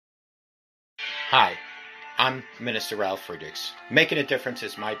Hi, I'm Minister Ralph Friedrichs. Making a difference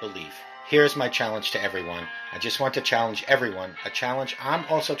is my belief. Here's my challenge to everyone. I just want to challenge everyone, a challenge I'm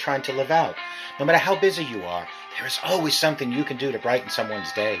also trying to live out. No matter how busy you are, there is always something you can do to brighten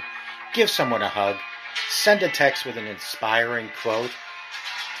someone's day. Give someone a hug. Send a text with an inspiring quote.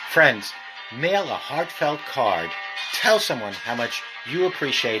 Friends, mail a heartfelt card. Tell someone how much you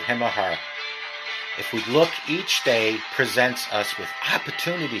appreciate him or her. If we look, each day presents us with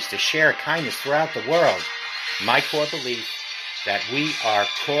opportunities to share kindness throughout the world. My core belief that we are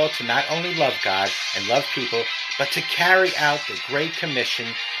called to not only love God and love people, but to carry out the Great Commission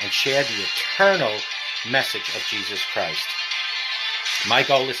and share the eternal message of Jesus Christ. My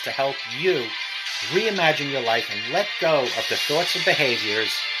goal is to help you reimagine your life and let go of the thoughts and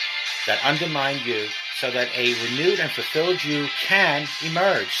behaviors that undermine you so that a renewed and fulfilled you can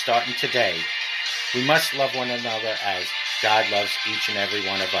emerge starting today. We must love one another as God loves each and every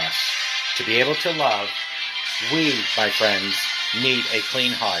one of us. To be able to love, we, my friends, need a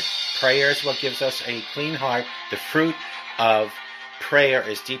clean heart. Prayer is what gives us a clean heart. The fruit of prayer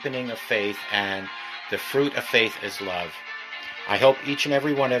is deepening of faith, and the fruit of faith is love. I hope each and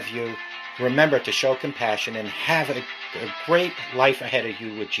every one of you remember to show compassion and have a great life ahead of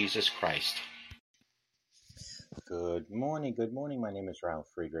you with Jesus Christ. Good morning. My name is Ralph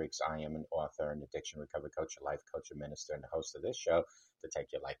Friedrichs. I am an author, an addiction recovery coach, a life coach, a minister, and the host of this show, the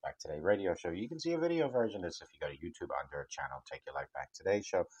Take Your Life Back Today radio show. You can see a video version of this if you go to YouTube under our channel, Take Your Life Back Today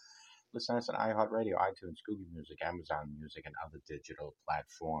show. Listen to us on iHeartRadio, iTunes, Google Music, Amazon Music, and other digital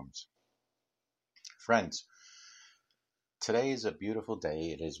platforms. Friends, today is a beautiful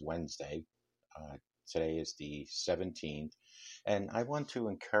day. It is Wednesday. Today is the 17th. And I want to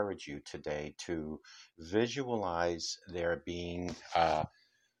encourage you today to visualize there being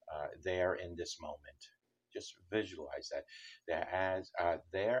there in this moment. Just visualize that.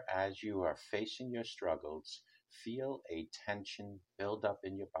 There as you are facing your struggles, feel a tension build up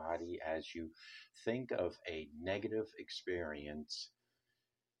in your body as you think of a negative experience.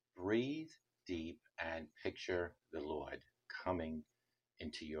 Breathe deep and picture the Lord coming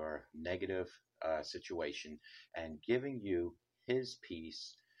into your negative situation and giving you his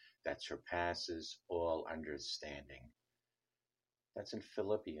peace that surpasses all understanding. That's in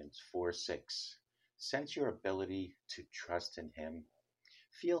Philippians 4:6. Sense your ability to trust in him.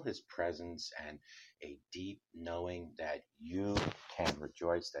 Feel his presence and a deep knowing that you can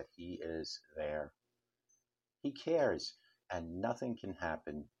rejoice that he is there. He cares, and nothing can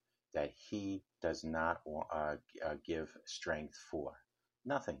happen that he does not give strength for.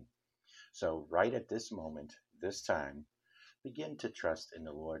 Nothing. So, right at this moment, this time, begin to trust in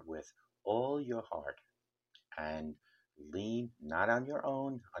the Lord with all your heart and lean not on your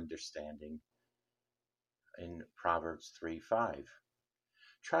own understanding in Proverbs 3:5.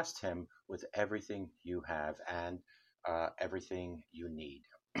 Trust him with everything you have and everything you need.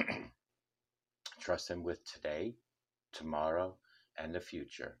 Trust him with today, tomorrow, and the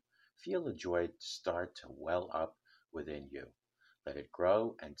future. Feel the joy start to well up within you. Let it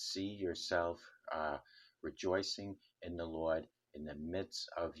grow and see yourself rejoicing in the Lord in the midst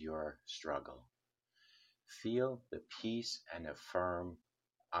of your struggle. Feel the peace and affirm,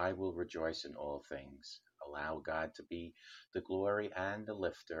 I will rejoice in all things. Allow God to be the glory and the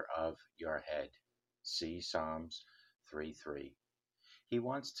lifter of your head. See Psalms 3:3. He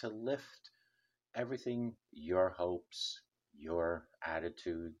wants to lift everything, your hopes, your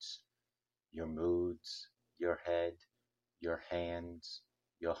attitudes, your moods, your head, your hands,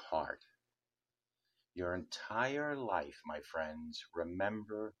 your heart. Your entire life, my friends,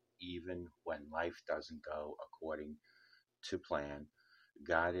 remember, even when life doesn't go according to plan,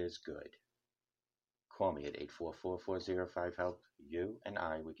 God is good. Call me at 844-405-HELP. You and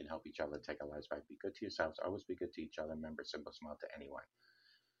I, we can help each other take our lives back. Be good to yourselves. Always be good to each other. Remember, simple smile to anyone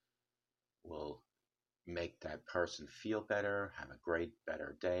will make that person feel better, have a great,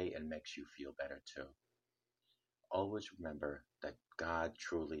 better day, and makes you feel better too. Always remember that God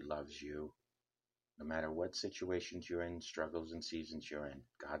truly loves you. No matter what situations you're in, struggles and seasons you're in,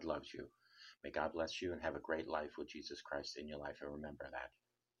 God loves you. May God bless you and have a great life with Jesus Christ in your life, and remember that.